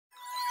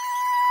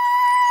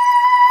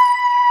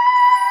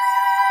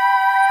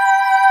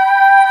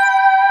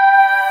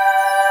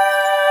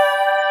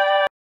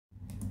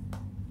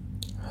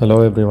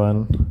Hello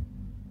everyone,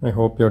 I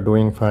hope you're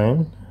doing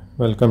fine.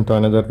 Welcome to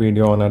another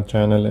video on our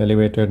channel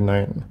Elevated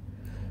 9.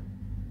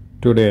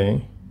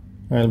 Today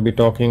I'll be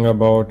talking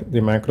about the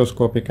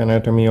macroscopic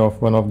anatomy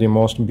of one of the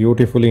most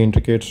beautifully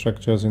intricate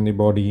structures in the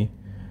body,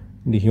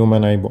 the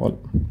human eyeball.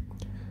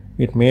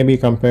 It may be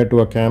compared to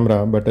a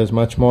camera but is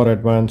much more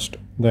advanced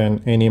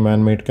than any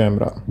man-made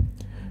camera.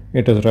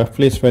 It is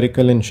roughly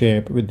spherical in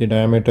shape with the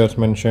diameters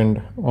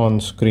mentioned on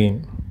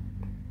screen.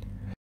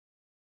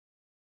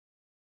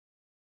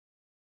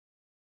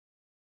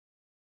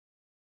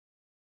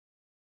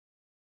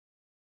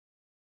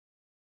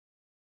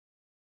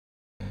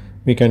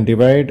 We can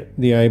divide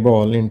the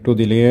eyeball into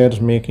the layers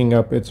making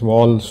up its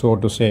wall, so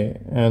to say,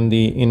 and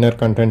the inner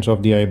contents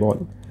of the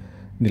eyeball.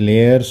 The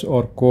layers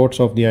or coats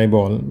of the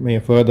eyeball may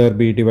further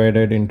be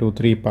divided into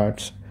three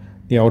parts: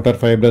 the outer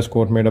fibrous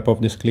coat made up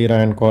of the sclera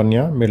and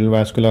cornea, middle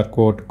vascular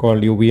coat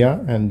called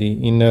uvea, and the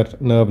inner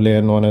nerve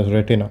layer known as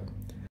retina.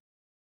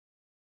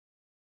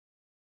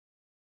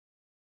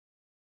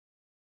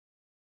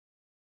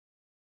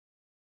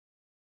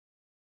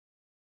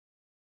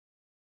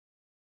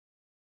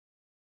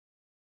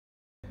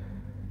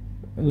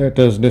 Let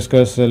us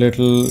discuss a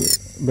little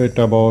bit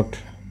about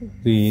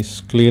the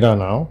sclera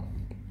now.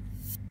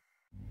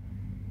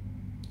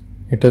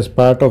 It is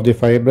part of the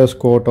fibrous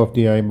coat of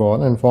the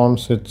eyeball and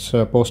forms its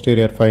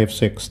posterior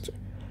 5/6.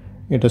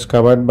 It is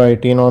covered by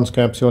Tenon's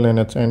capsule in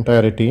its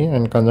entirety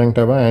and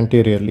conjunctiva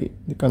anteriorly.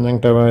 The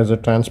conjunctiva is a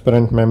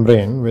transparent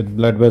membrane with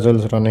blood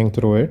vessels running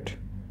through it.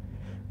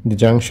 The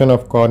junction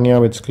of cornea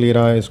with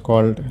sclera is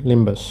called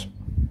limbus.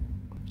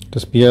 It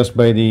is pierced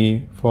by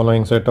the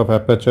following set of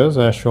apertures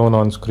as shown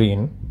on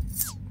screen.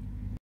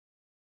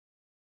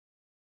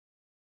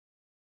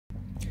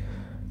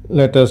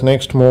 Let us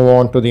next move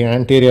on to the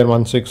anterior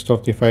 1/6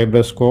 of the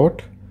fibrous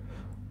coat,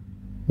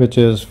 which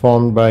is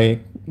formed by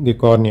the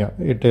cornea.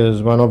 It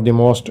is one of the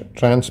most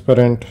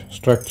transparent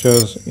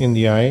structures in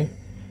the eye.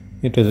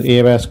 It is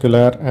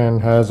avascular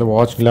and has a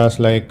watch glass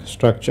like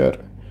structure.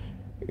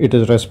 It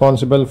is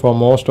responsible for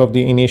most of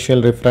the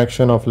initial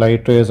refraction of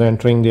light rays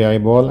entering the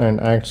eyeball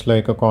and acts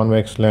like a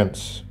convex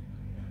lens.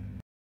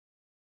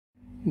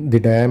 The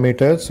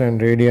diameters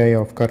and radii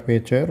of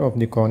curvature of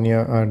the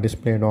cornea are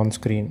displayed on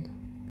screen.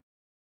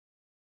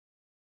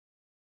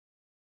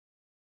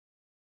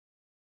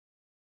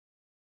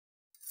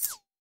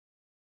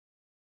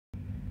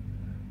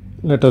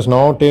 Let us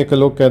now take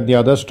a look at the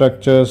other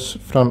structures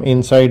from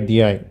inside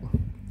the eye.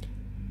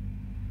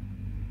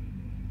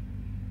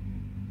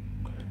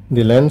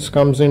 The lens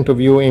comes into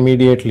view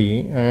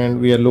immediately and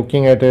we are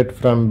looking at it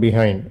from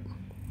behind.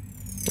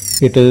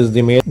 It is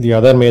the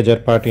other major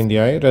part in the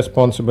eye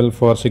responsible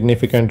for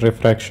significant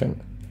refraction.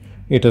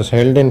 It is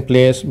held in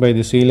place by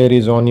the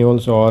ciliary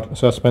zonules or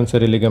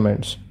suspensory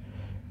ligaments.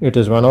 It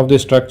is one of the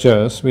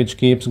structures which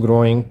keeps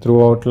growing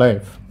throughout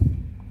life.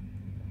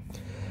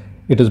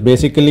 It is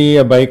basically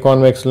a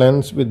biconvex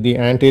lens with the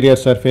anterior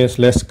surface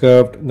less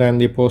curved than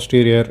the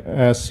posterior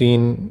as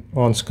seen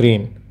on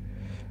screen.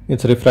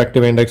 Its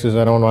refractive index is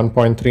around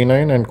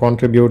 1.39 and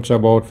contributes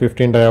about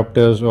 15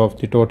 diopters of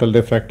the total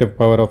refractive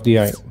power of the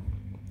eye.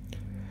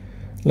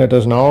 Let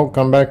us now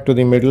come back to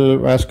the middle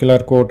vascular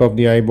coat of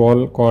the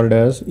eyeball called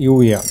as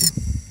uvea.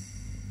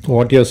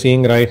 What you are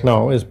seeing right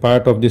now is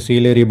part of the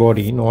ciliary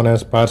body known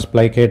as pars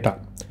plicata.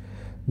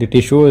 The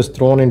tissue is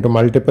thrown into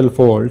multiple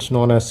folds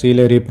known as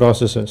ciliary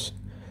processes.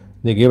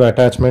 They give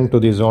attachment to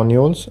the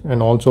zonules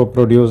and also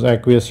produce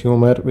aqueous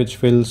humor which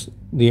fills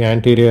the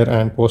anterior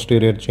and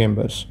posterior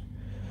chambers.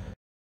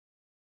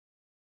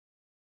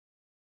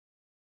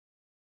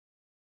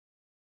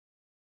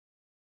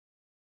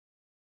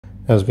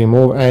 As we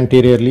move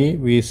anteriorly,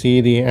 we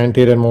see the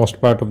anterior-most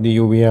part of the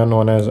uvea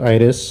known as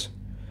iris.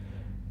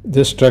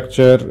 This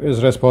structure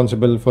is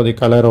responsible for the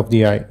color of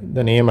the eye.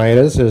 The name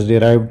Iris is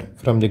derived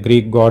from the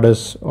Greek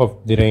goddess of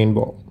the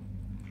rainbow.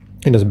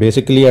 It is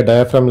basically a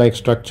diaphragm-like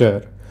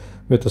structure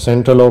with a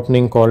central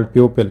opening called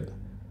pupil.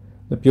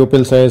 The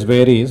pupil size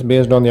varies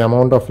based on the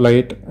amount of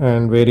light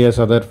and various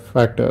other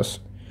factors.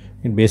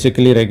 It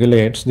basically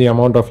regulates the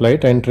amount of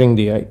light entering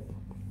the eye.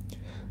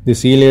 The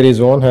ciliary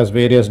zone has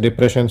various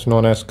depressions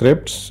known as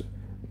crypts.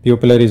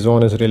 Pupillary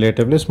zone is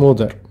relatively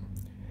smoother.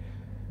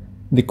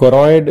 The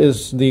choroid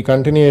is the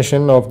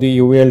continuation of the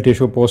uveal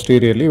tissue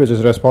posteriorly, which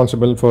is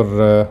responsible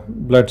for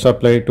blood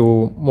supply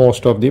to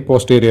most of the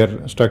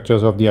posterior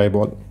structures of the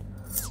eyeball.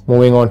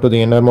 Moving on to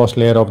the innermost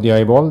layer of the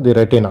eyeball, the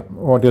retina.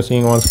 What you're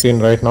seeing on screen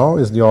right now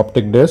is the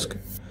optic disc,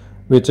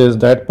 which is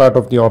that part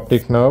of the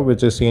optic nerve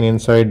which is seen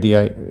inside the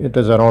eye. It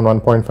is around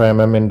 1.5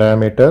 mm in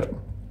diameter.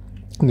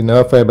 The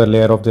nerve fiber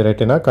layer of the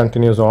retina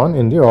continues on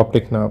in the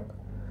optic nerve.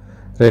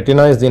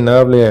 Retina is the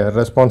nerve layer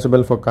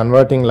responsible for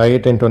converting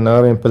light into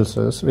nerve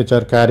impulses which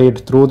are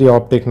carried through the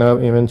optic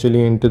nerve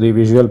eventually into the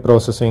visual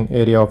processing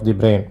area of the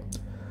brain.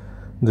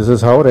 This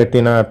is how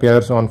retina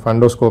appears on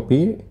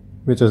fundoscopy,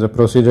 which is a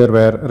procedure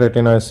where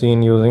retina is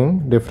seen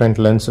using different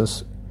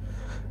lenses.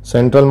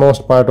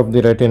 Centralmost part of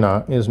the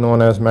retina is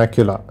known as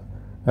macula.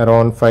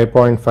 around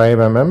 5.5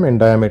 mm in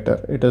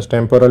diameter. It is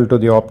temporal to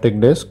the optic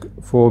disc.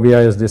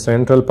 Fovea is the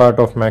central part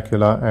of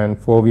macula and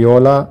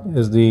foveola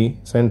is the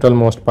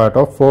centralmost part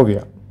of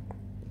fovea.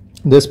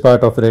 This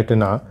part of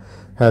retina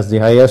has the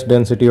highest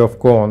density of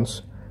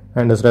cones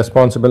and is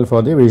responsible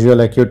for the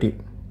visual acuity.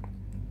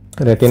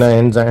 Retina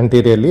ends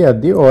anteriorly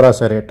at the ora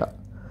serrata.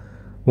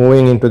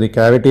 Moving into the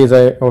cavities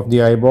of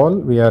the eyeball,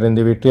 we are in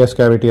the vitreous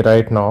cavity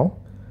right now,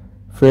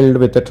 filled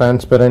with a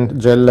transparent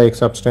gel-like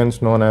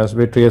substance known as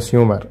vitreous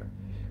humor.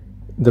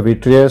 The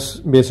vitreous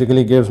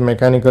basically gives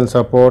mechanical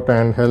support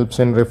and helps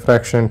in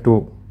refraction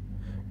too.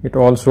 It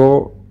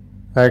also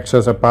acts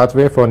as a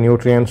pathway for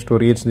nutrients to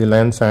reach the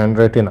lens and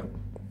retina.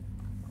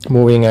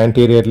 Moving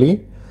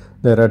anteriorly,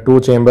 there are two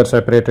chambers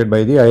separated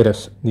by the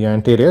iris, the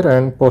anterior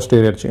and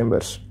posterior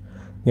chambers.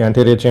 The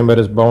anterior chamber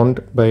is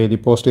bound by the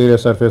posterior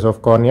surface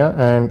of cornea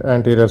and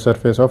anterior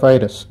surface of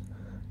iris.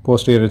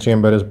 Posterior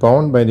chamber is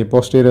bound by the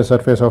posterior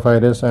surface of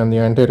iris and the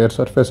anterior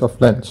surface of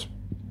lens.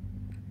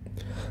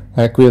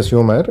 Aqueous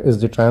humor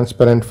is the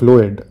transparent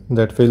fluid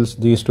that fills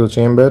these two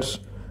chambers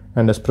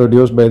and is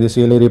produced by the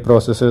ciliary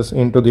processes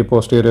into the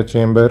posterior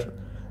chamber,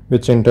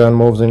 which in turn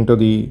moves into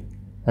the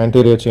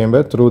anterior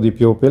chamber through the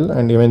pupil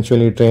and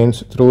eventually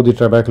drains through the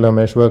trabecular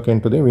meshwork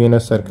into the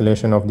venous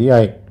circulation of the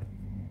eye.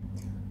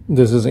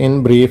 This is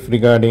in brief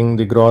regarding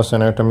the gross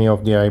anatomy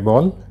of the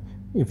eyeball.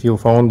 If you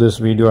found this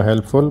video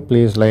helpful,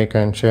 please like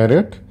and share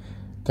it.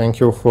 Thank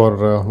you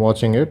for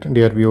watching it,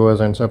 dear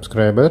viewers and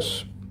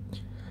subscribers.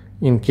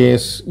 In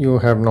case you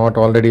have not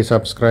already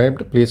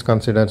subscribed, please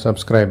consider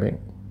subscribing.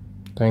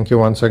 Thank you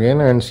once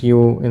again and see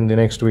you in the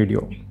next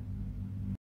video.